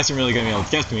 this guy isn't really going to be able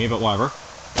to get to me, but whatever.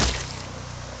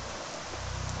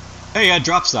 Hey, yeah,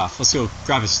 drop stuff. Let's go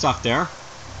grab his stuff there.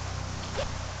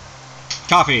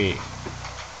 Coffee.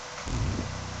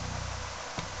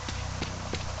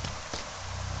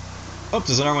 Oh,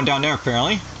 there's another one down there,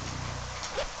 apparently.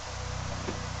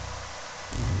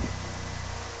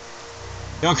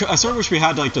 You know, I sort of wish we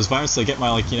had, like, those vitamins to get my,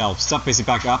 like, you know, stuff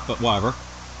basically back up, but whatever.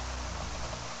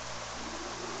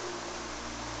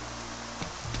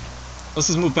 Let's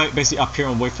just move back basically up here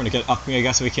and wait for him to get up me, I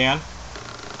guess, if we can.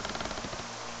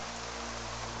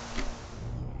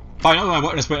 But I know my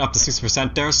wetness went up to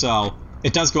 60% there, so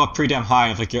it does go up pretty damn high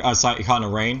if, like, you're outside, you're caught in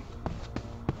the rain.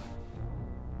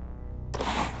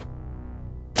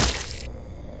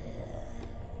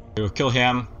 We'll kill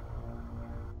him.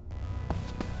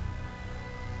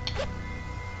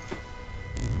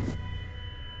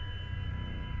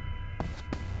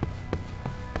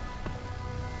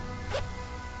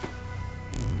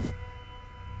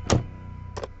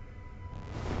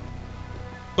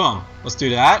 Boom. Let's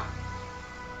do that.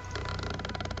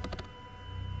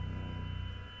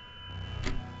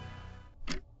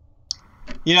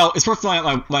 You know, it's worth noting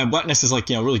that my wetness is like,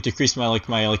 you know, really decreased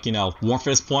my you know, warmth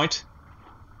at this point.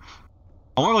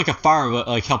 I want like a fire would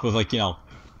like help with like, you know,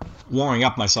 warming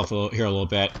up myself here a little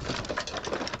bit.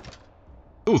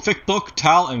 Ooh, thick book,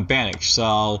 towel, and bandage.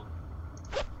 So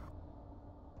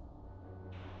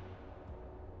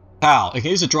towel. It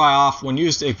can use to dry off. When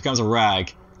used, it becomes a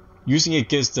rag. Using it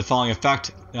gives the following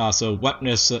effect. So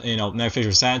wetness, you know,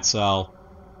 -50%. So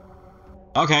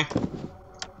okay.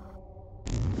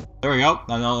 There we go.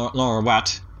 I'm no longer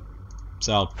wet.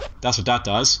 So that's what that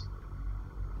does.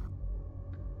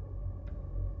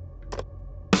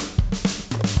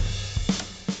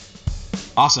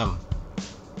 Awesome.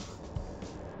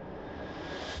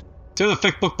 To the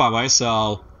thick book, by the way.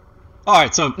 So,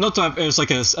 alright. So note that it was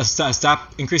like a stat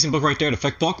increasing book right there, the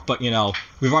thick book. But you know,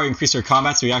 we've already increased our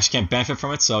combat, so we actually can't benefit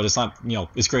from it. So it's not, you know,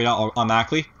 it's grayed out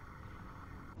automatically.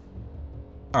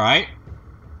 All right.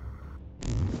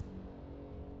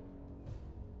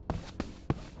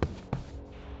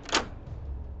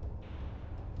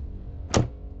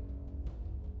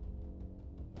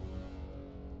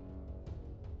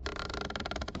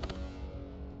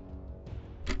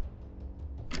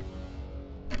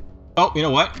 Oh, you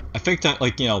know what? I think that,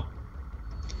 like, you know,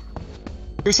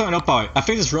 here's something up by. I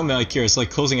think this room like here is like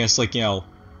closing us, like, you know,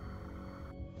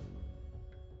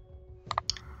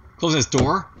 closing this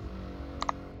door.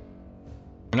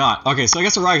 Or not. Okay, so I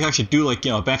guess the rags actually do, like,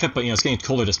 you know, benefit, but you know, it's getting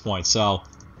colder at this point, so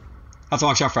I have to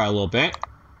watch out for that a little bit.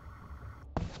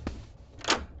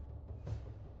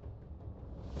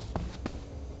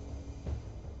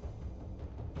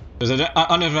 There's an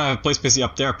unidentified place basically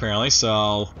up there apparently,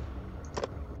 so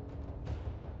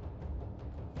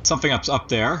something up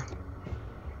there.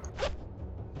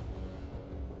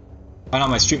 I know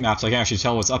my street maps, I can't actually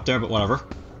tell what's up there, but whatever.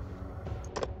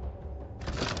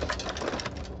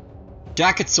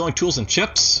 Jackets, sewing tools, and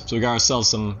chips. So we got ourselves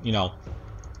some, you know,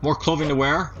 more clothing to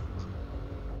wear.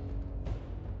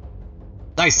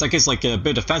 Nice, that gives like a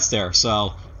bit of defense there,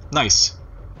 so nice.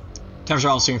 Temperature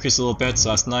also increased a little bit, so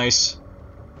that's nice.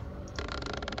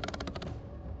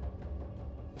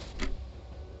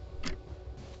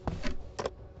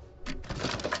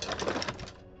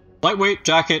 Lightweight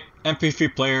jacket,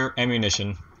 MP3 player,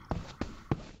 ammunition.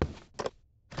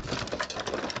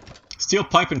 Steel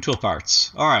pipe and tool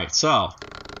parts. Alright, so.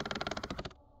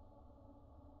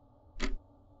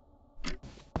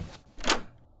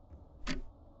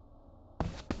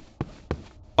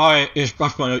 Alright, you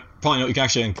probably know you can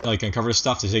actually like uncover this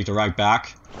stuff to take the rag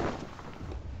back.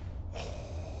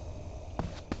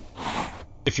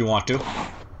 If you want to.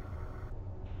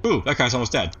 Ooh, that guy's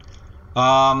almost dead.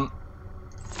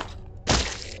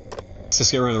 Let's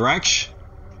just get rid of the wrench.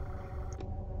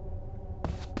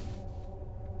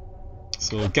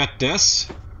 So we'll get this.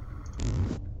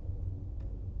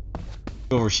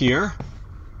 Go over here.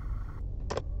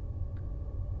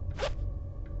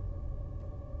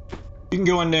 You can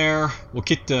go in there. We'll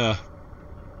keep the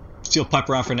steel pipe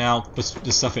around for now. Put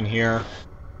this stuff in here.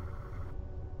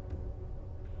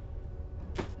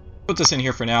 Put this in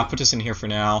here for now. Put this in here for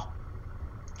now.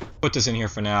 Put this in here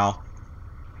for now.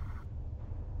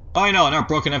 Oh, I know, another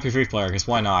broken MP3 player, because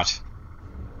why not?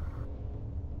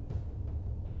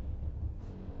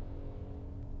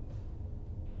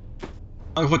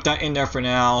 I'll put that in there for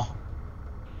now.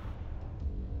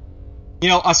 You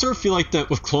know, I sort of feel like that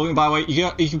with clothing, by the way,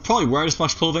 you can probably wear this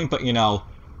much clothing, but you know,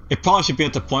 it probably should be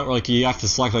at the point where like you have to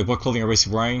select like what clothing you're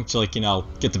basically wearing to like, you know,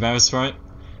 get the benefits from it.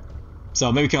 So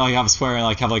maybe you can like have a sweater and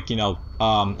like have like, you know,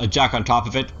 a jacket on top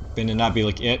of it, and then that'd be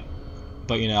like it.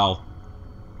 But you know.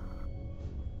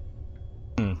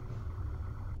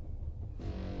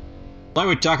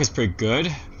 Lightweight jacket's pretty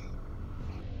good.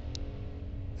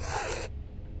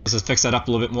 Let's just fix that up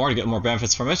a little bit more to get more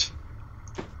benefits from it.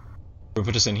 We'll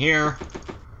put this in here.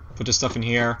 Put this stuff in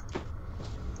here.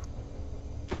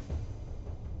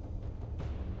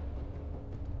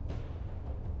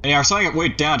 And yeah, we're starting to get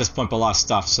weighed down at this point by a lot of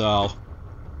stuff, so.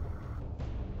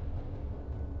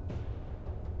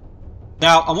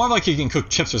 Now, I wonder like you can cook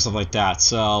chips or stuff like that,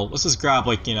 so let's just grab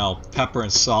like, you know, pepper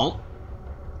and salt.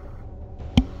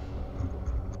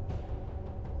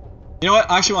 You know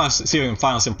what? I actually want to see if we can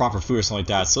find some proper food or something like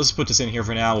that. So let's put this in here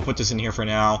for now. We'll put this in here for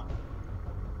now.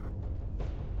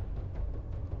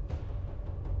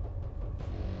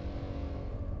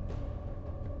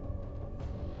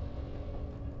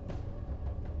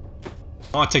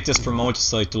 I want to take this for a moment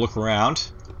just like to look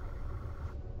around.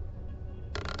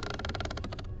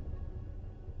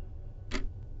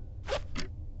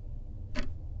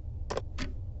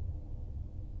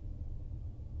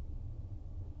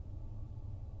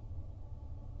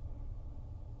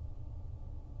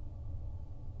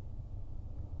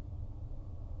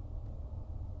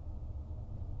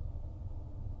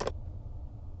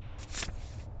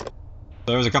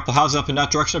 There's a couple houses up in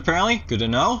that direction apparently. Good to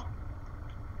know.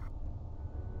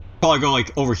 Probably go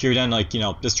like over here then, like, you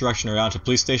know, this direction around to the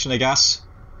police station, I guess.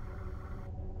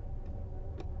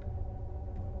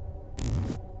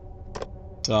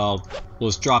 So we'll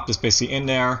just drop this basically in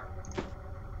there.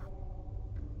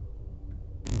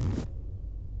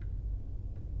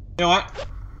 You know what?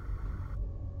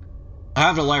 I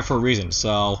have the light for a reason,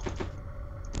 so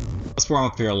let's warm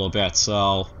up here a little bit.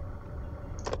 So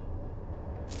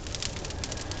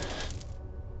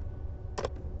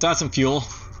let's add some fuel.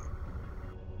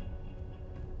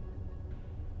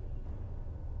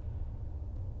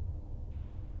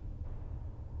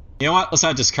 You know what? Let's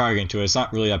add this cargo into it. It's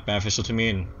not really that beneficial to me,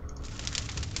 and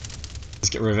let's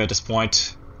get rid of it at this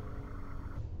point.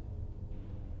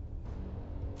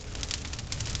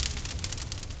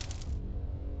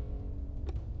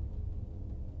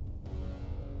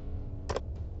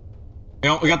 You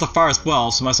know, we got the fire as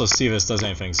well, so might as well see if this does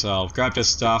anything. So, grab this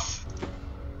stuff.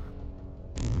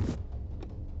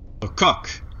 So,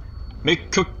 cook.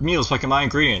 Make cooked meals like my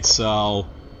ingredients, so...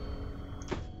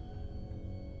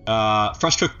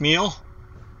 fresh cooked meal.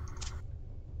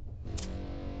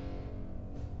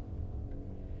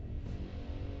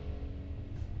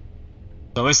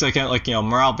 So basically I get, like, you know,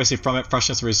 morale basically from it,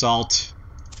 freshness result.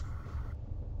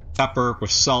 Pepper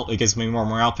with salt, it gives me more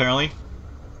morale apparently.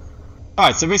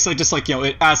 Alright, so basically just like, you know,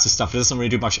 it adds to stuff. It doesn't really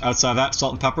do much outside of that,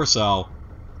 salt and pepper, so...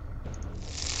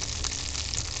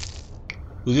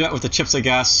 we'll do that with the chips, I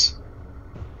guess.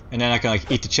 And then I can, like,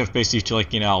 eat the chips basically to,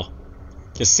 like, you know,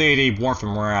 just satiety, warmth,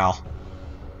 and morale.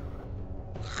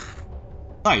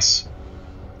 Nice.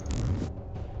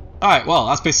 Alright, well,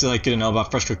 that's basically, like, good to know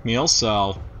about fresh cooked meals,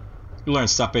 so... you learn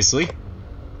stuff, basically.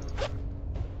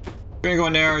 You're gonna go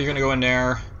in there, you're gonna go in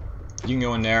there. You can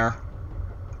go in there.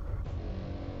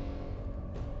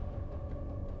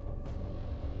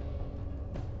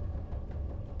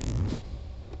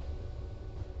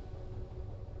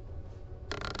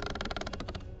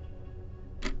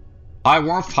 High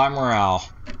warmth, high morale.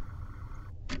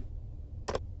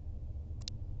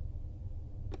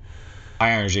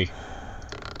 High energy.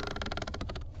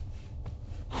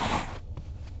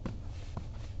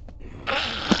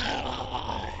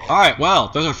 Alright, well,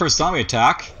 there's our first zombie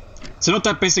attack. So note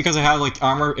that basically because I had, like,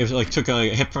 armor, it, like, took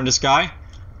a hit from this guy.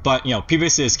 But, you know, he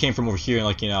basically just came from over here, and,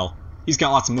 like, you know, he's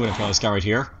got lots of movement from this guy right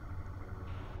here.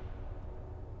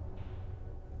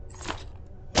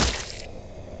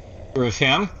 With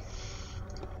him.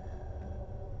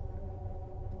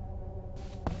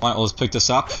 Alright, we'll just pick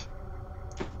this up.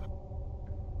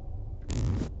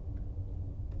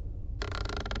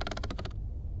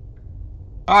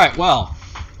 Alright, well.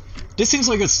 This seems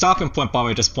like a good stopping point, by the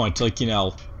way, at this point, to, like, you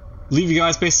know, leave you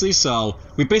guys, basically. So,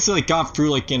 we basically, like, gone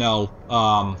through, like, you know,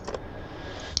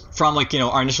 from, like, you know,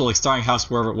 our initial, like, starting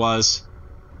house, wherever it was.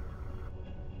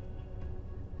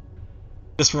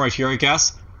 This one right here, I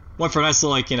guess. Went for a nice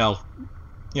little, like, you know,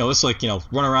 this, like, you know,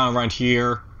 run around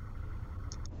here.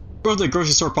 Go to the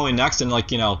grocery store probably next, and,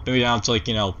 like, you know, maybe down to, like,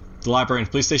 you know, the library and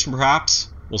police station, perhaps.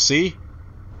 We'll see.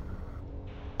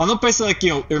 Although, basically, like, you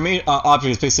know, the main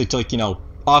object is basically to, like, you know,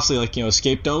 obviously, like, you know,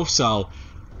 escape, though, so...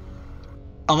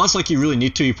 unless, like, you really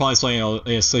need to, you probably just, like, you know,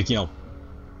 it's, like, you know...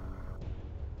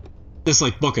 just,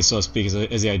 like, book it, so to speak,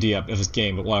 is the idea of this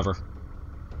game, but whatever.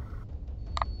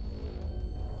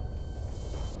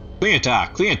 Clean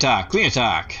attack, clean attack, clean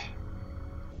attack!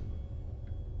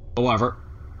 But whatever.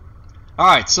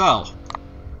 Alright, so...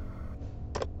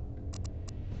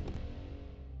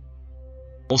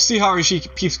 we'll see how she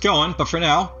keeps going, but for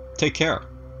now, take care.